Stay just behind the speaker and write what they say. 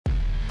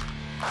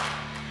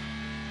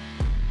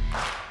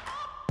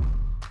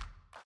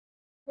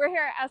We're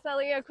here at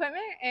SLE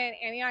Equipment in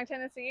Antioch,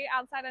 Tennessee,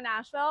 outside of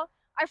Nashville.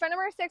 Our phone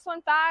number is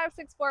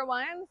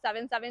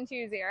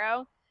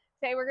 615-641-7720.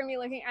 Today we're going to be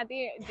looking at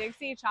the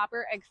Dixie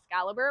Chopper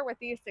XCaliber with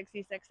the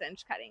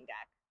 66-inch cutting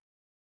deck.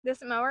 This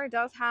mower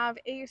does have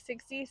a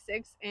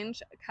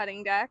 66-inch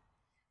cutting deck.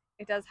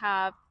 It does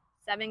have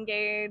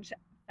 7-gauge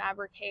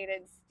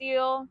fabricated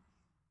steel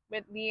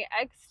with the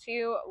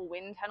X2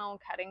 wind tunnel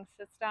cutting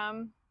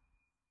system.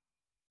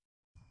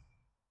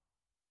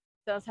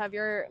 It does have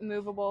your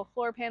movable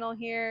floor panel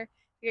here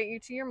to get you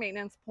to your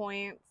maintenance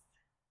points.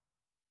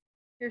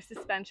 Your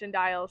suspension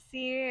dial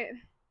seat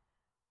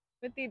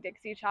with the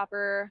Dixie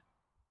Chopper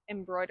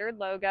embroidered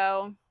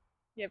logo.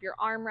 You have your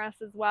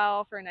armrests as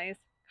well for a nice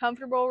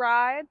comfortable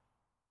ride.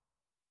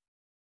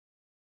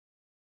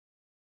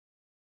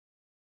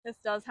 This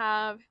does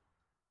have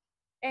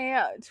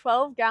a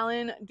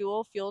 12-gallon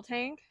dual fuel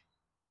tank.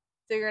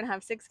 So you're going to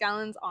have 6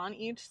 gallons on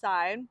each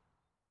side,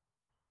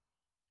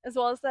 as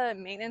well as the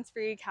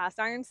maintenance-free cast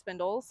iron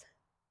spindles.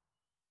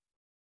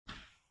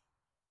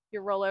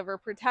 Your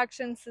rollover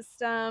protection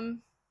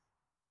system.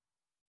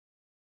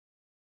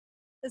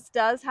 This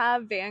does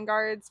have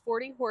Vanguard's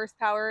 40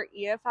 horsepower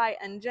EFI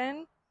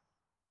engine,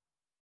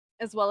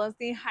 as well as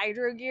the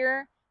Hydro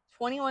Gear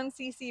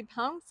 21cc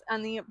pumps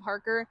and the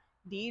Parker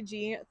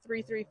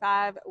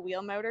DG335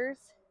 wheel motors.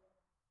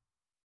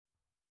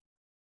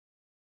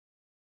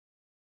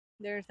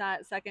 There's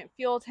that second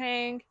fuel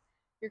tank,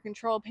 your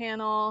control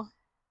panel.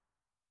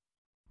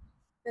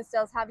 This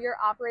does have your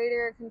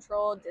operator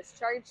control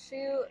discharge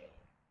chute.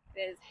 It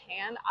is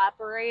hand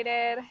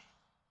operated.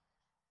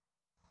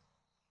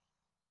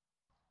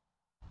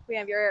 We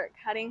have your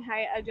cutting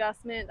height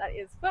adjustment that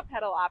is foot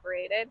pedal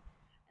operated.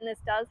 And this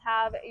does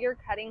have your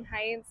cutting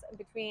heights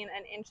between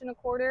 1.25 inches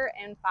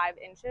and 5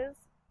 inches.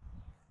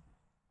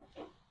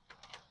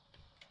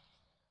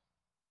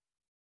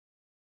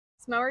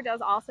 This mower does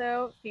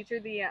also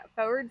feature the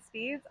forward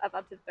speeds of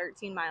up to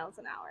 13 miles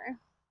an hour.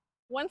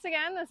 Once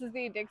again, this is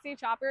the Dixie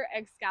Chopper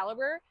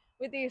XCaliber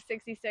with the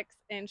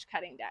 66-inch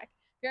cutting deck.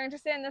 If you're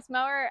interested in this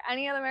mower or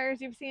any of the mowers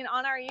you've seen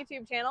on our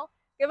YouTube channel,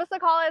 give us a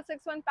call at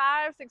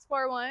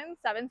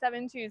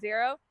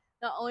 615-641-7720.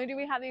 Not only do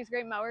we have these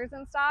great mowers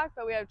in stock,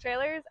 but we have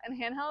trailers and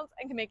handhelds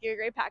and can make you a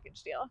great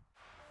package deal.